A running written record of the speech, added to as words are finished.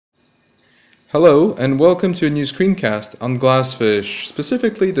Hello and welcome to a new screencast on GlassFish,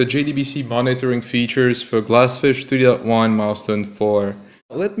 specifically the JDBC monitoring features for GlassFish 3.1 milestone 4.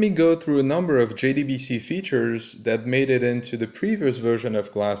 Let me go through a number of JDBC features that made it into the previous version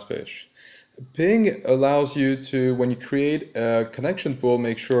of GlassFish. Ping allows you to, when you create a connection pool,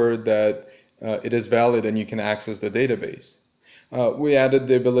 make sure that it is valid and you can access the database. We added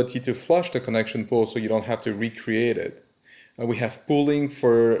the ability to flush the connection pool so you don't have to recreate it. We have pooling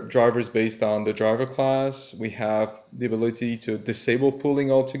for drivers based on the driver class. We have the ability to disable pooling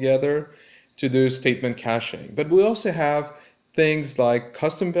altogether, to do statement caching. But we also have things like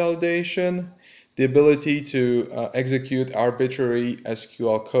custom validation, the ability to execute arbitrary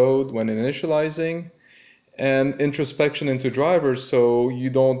SQL code when initializing, and introspection into drivers so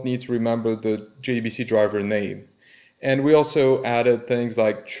you don't need to remember the JDBC driver name. And we also added things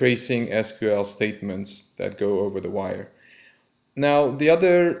like tracing SQL statements that go over the wire. Now, the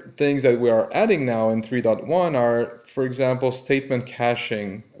other things that we are adding now in 3.1 are, for example, statement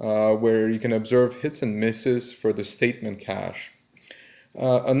caching, where you can observe hits and misses for the statement cache.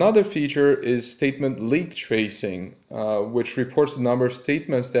 Another feature is statement leak tracing, which reports the number of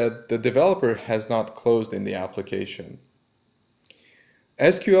statements that the developer has not closed in the application.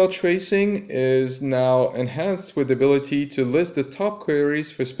 SQL tracing is now enhanced with the ability to list the top queries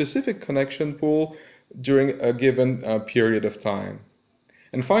for specific connection pool during a given period of time.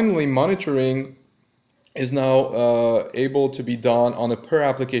 And finally, monitoring is now able to be done on a per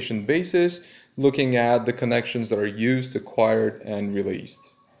application basis, looking at the connections that are used, acquired, and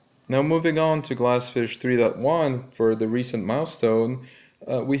released. Now moving on to GlassFish 3.1 for the recent milestone,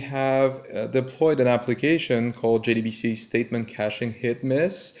 we have deployed an application called JDBC Statement Caching Hit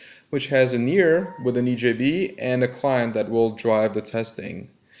Miss, which has an ear with an EJB and a client that will drive the testing.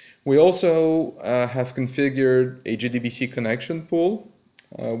 We also have configured a JDBC connection pool,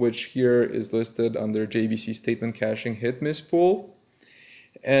 which here is listed under JDBC Statement Caching Hit Miss pool.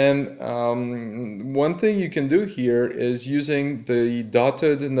 And one thing you can do here is using the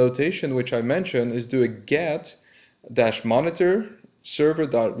dotted notation, which I mentioned, is do a get -monitor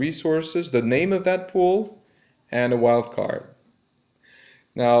server.resources, the name of that pool, and a wildcard.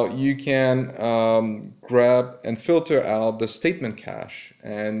 Now you can grab and filter out the statement cache,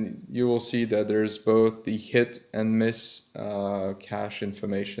 and you will see that there's both the hit and miss cache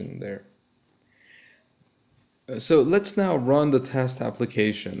information there. So let's now run the test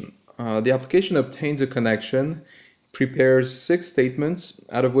application. The application obtains a connection, prepares 6 statements,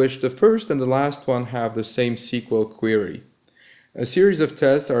 out of which the first and the last one have the same SQL query. A series of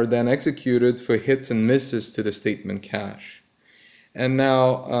tests are then executed for hits and misses to the statement cache. And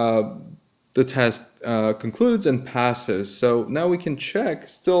now the test concludes and passes. So now we can check,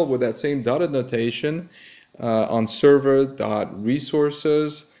 still with that same dotted notation, on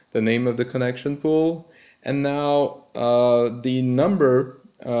server.resources, the name of the connection pool, and now the number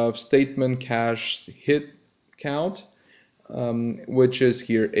of statement cache hit count, which is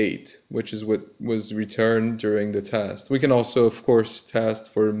here 8, which is what was returned during the test. We can also, of course,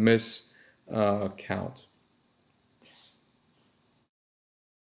 test for miss count.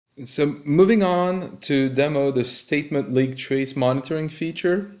 So moving on to demo the statement leak trace monitoring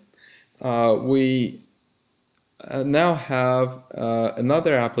feature, we now have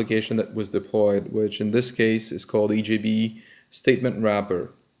another application that was deployed, which in this case is called EJB Statement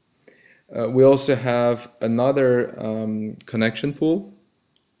Wrapper. We also have another connection pool,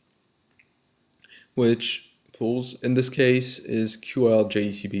 which pools in this case is QL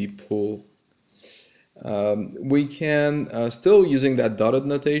JDBC pool. We can still using that dotted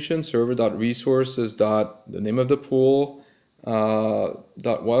notation, server.resources the name of the pool,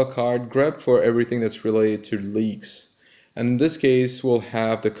 wildcard grep for everything that's related to leaks. And in this case, we'll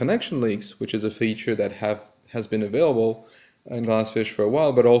have the connection leaks, which is a feature that has been available in GlassFish for a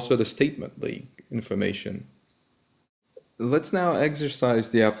while, but also the statement leak information. Let's now exercise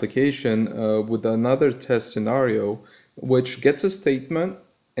the application with another test scenario, which gets a statement,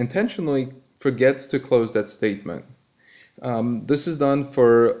 intentionally forgets to close that statement. This is done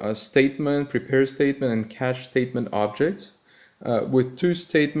for a statement, prepare statement, and cache statement objects. With 2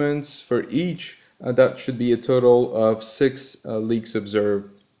 statements for each, that should be a total of 6 leaks observed.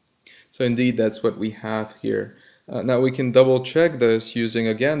 So indeed, that's what we have here. Now we can double check this using,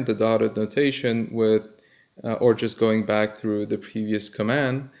 again, the dotted notation with, or just going back through the previous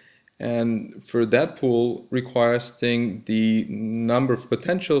command. And for that pool, requesting the number of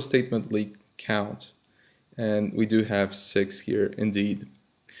potential statement leak count. And we do have 6 here indeed.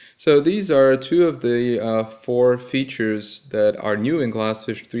 So these are two of the four features that are new in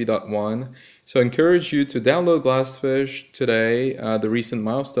GlassFish 3.1. So I encourage you to download GlassFish today, the recent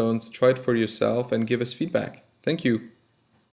milestones, try it for yourself and give us feedback. Thank you.